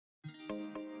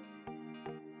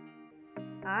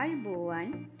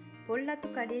ආයුබෝවන් පොල්ලතු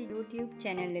කඩේ YouTube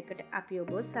channel එකට අපි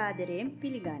ඔබ සාදරයෙන්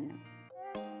පිළිගන්නවා.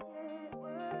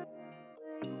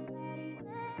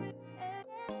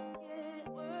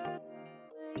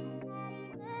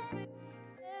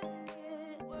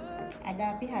 අද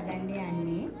අපි හදන්න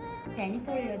යන්නේ පැණි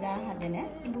පොල් යොදා හදන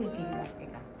ඉඹුල් කිරිබත්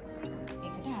එකක්.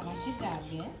 ඒකට අවශ්‍ය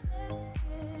ද්‍රව්‍ය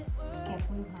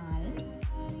කැපුළු හාල්,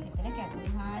 මෙතන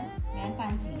කැපුළු හාල් ග්‍රෑම්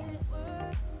 500ක්.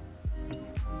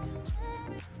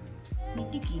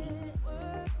 මිටි කිරි,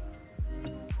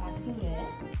 වතුර,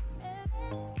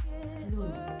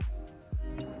 ලුණු,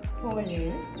 පොල්,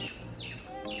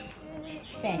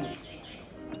 පැණි.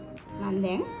 මම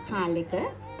දැන් හාල් එක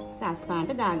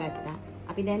සස්පානට දාගත්තා.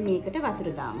 අපි දැන් මේකට වතුර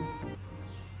දාමු.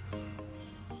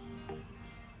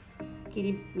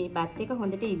 කිරි මේ බත් එක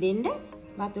හොඳට ඉදෙන්න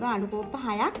වතුර අණු කෝප්ප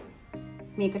 6ක්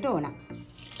මේකට ඕන.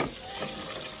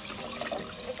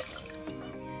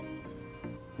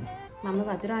 මම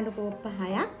වතුර අණු කෝප්ප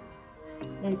 6ක්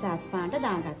දැන් සස්පානට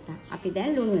දාගත්තා. අපි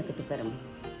දැන් ලුණු එකතු කරමු.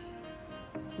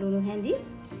 ලුණු හැඳි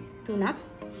 3ක්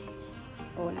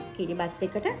ඕන. කිරිබත්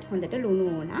එකට හොඳට ලුණු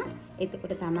ඕන.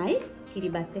 එතකොට තමයි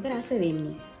කිරිබත් එක රස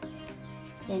වෙන්නේ.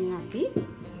 දැන් අපි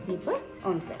මේක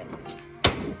ඔන් කරමු.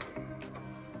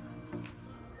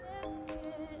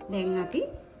 දැන් අපි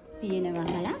පියන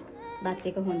වහලා බත්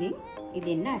එක හොඳින්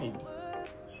ඉදෙන්න අරින්න.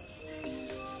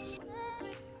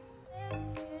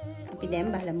 අපි දැන්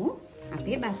බලමු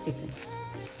අපේ බත් එක.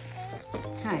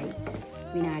 හරි.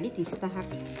 විනාඩි 35ක්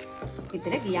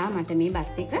විතර ගියා මට මේ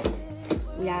බත් එක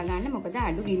උයා ගන්න. මොකද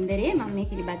අඩු ගින්දරේ මම මේ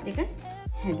කිරිබත් එක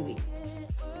හැදුවේ.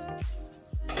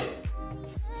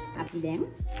 අපි දැන්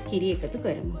කිරි එකතු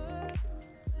කරමු.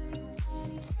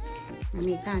 මම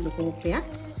මේක අඬු කෝප්පයක්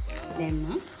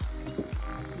දැම්මා.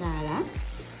 දාලා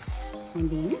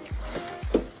හොඳින්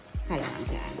කලවම්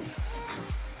කරන්න.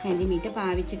 හැඳි මීට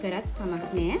පාවිච්චි කරත් කමක්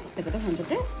නෑ. එතකොට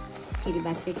හොඳට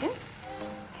කිරිබත් එක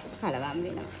කලවම්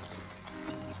වෙනවා.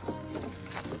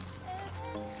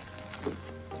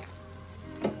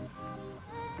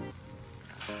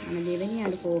 මම දෙවෙනි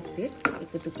අඬු කෝප්පෙත්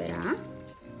එකතු කරා.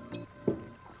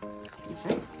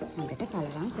 හොඳට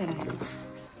කලවම් කරගන්න.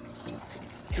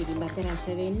 කිරිබත රස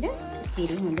වෙන්න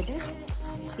කිරි හොඳට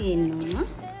තියෙන්න ඕන.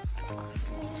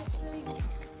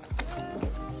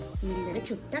 ගින්දර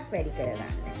චුට්ටක් වැඩි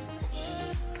කරගන්න.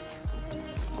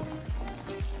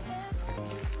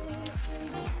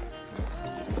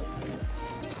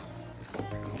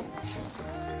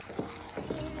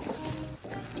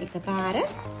 එකපාර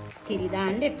කිරි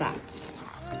දාන්න එපා.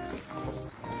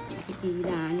 කිරි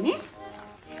දාන්නේ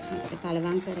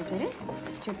කලවම් කර කර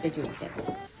චුට්ට චුට්ට.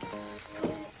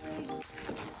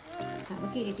 තව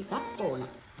කිරි ටිකක් ඕන.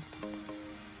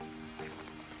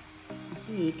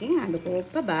 අපි මේකෙන් අඬු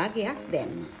කෝප්ප භාගයක්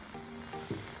දැම්මා.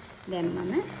 දැන්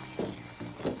මම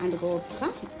අඬු කෝප්ප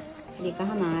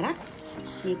 2මාරක්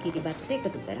මේ කිරිබත්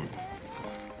එකතු කරා.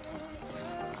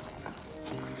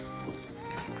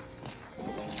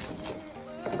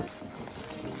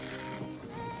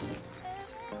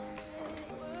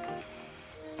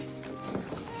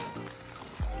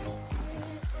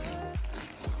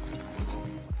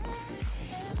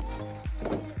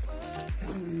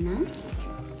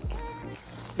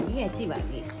 ඇති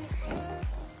වගේ.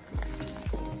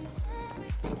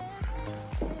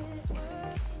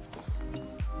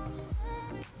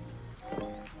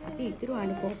 අපි ඉතුරු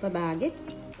අඬු කෝප්ප භාගෙත්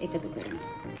එකතු කරමු.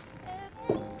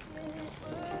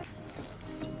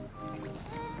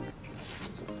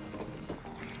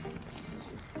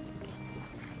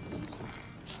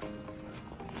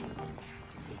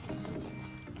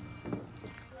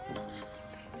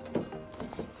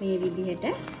 මේ විදිහට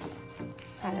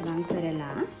කලවම්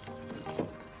කරලා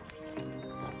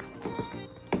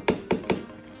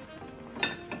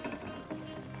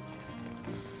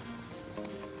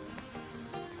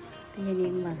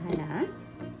පියනෙන් වහලා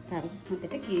තව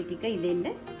හොඳට කිරි ටික ඉදෙන්න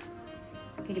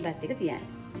කිරිබත් එක තියන්න.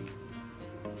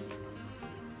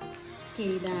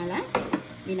 කිරි දාලා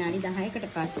විනාඩි 10කට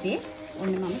පස්සේ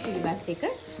ඔන්න මම කිරිබත් එක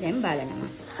දැන්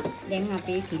බලනවා. දැන්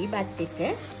අපේ කිරිබත් එක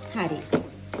හරි.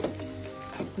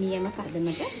 නියම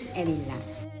පදමට ඇවිල්ලා.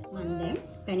 මම දැන්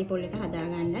පැණි පොල් එක හදා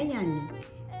ගන්නයි යන්නේ.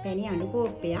 පැණි අණු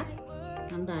කෝප්පයක්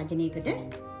මම භාජනයකට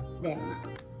දැම්මා.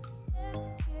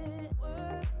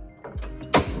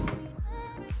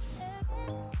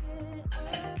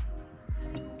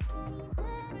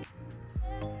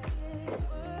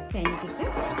 පැණි ටික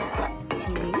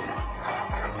ඉතින්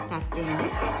ටක් වෙන්න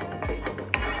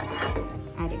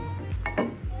අරින්න.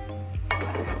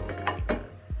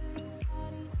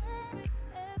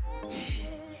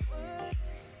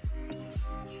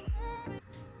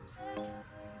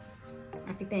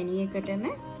 අපි පැණි එකටම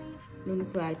ලුණු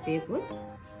ස්වල්පයකුත්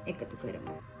එකතු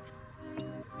කරමු.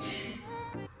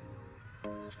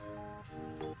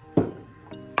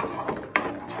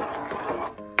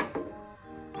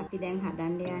 අපි දැන්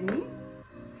හදන්න යන්නේ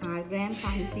 4 ග්‍රෑම්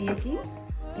 500කින්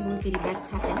ඉඹුල් කිරිබත්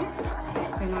හදන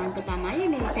ප්‍රමාණයට තමයි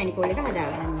මේ පැණිපොල් එක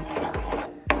හදාගන්නේ.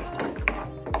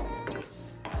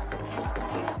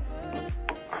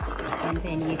 දැන්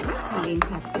පැණි එක හොඳින්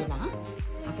හත් වෙලා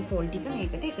අපි පොල් ටික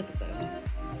මේකට එකතු කරමු.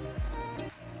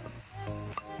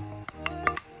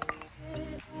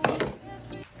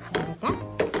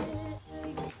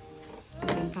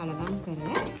 කලවම්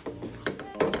කරලා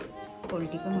පොල්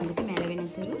ටික හොඳට මැලවෙන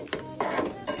තුරු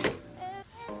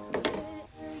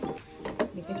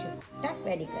මේක චුට්ටක්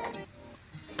වැඩි කරන්න.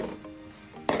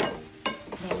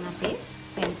 දැන් අපේ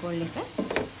පැන් පොල් එක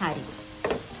හරි.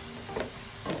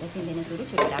 ඒක සිඳෙන තුරු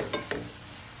චුට්ටක්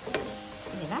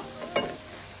වෙලා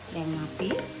දැන් අපි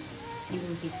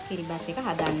ඉඹුල් කිරිබත් එක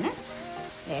හදන්න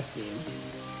ලෑස්ති වෙනවා.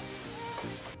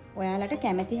 ඔයාලට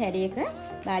කැමති හැඩයක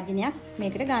වාදනයක්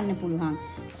මේකට ගන්න පුළුවන්.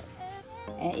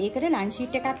 ඒකට ලන්ච්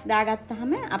ෂීට් එකක්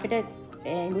දාගත්තාම අපිට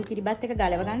ඉඹුල් කිරිබත් එක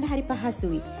ගලව ගන්න හරි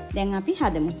පහසුයි. දැන් අපි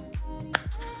හදමු.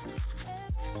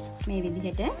 මේ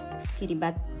විදිහට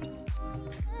කිරිබත්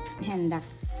හැන්දක්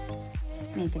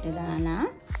මේකට දාලා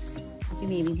අපි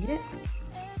මේ විදිහට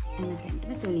අනකන්ට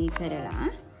තුනී කරලා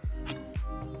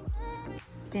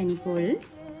පැණිපොල්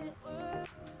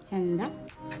හැන්දක්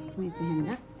මිස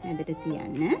හැන්දක් මැදට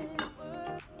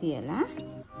තියලා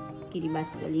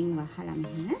කිරිබත් වලින් වහලා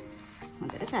මෙහෙම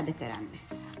හොඳට තද කරන්න.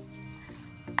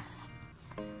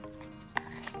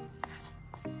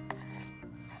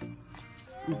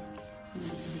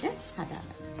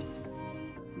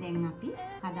 දැන් අපි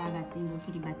හදාගත්ත ඉඹුල්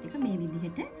කිරිබත් එක මේ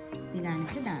විදිහට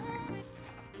විලානකට දාගන්න.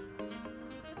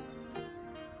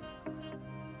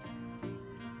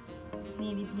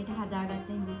 මේ විදිහට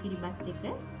හදාගත්ත ඉඹුල් කිරිබත් එක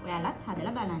ඔයාලත්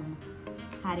හදලා බලන්න.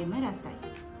 හරිම රසයි.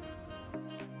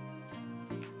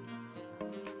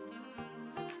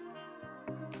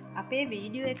 අපේ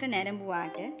වීඩියෝ එක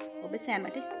නැරඹුවාට ඔබ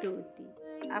සැමට ස්තුතියි.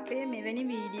 අපේ මෙවැනි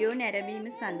වීඩියෝ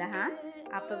නැරඹීම සඳහා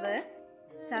අපව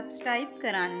සබ්ස්ක්‍රයිබ්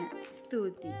කරන්න.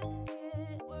 ස්තුතියි.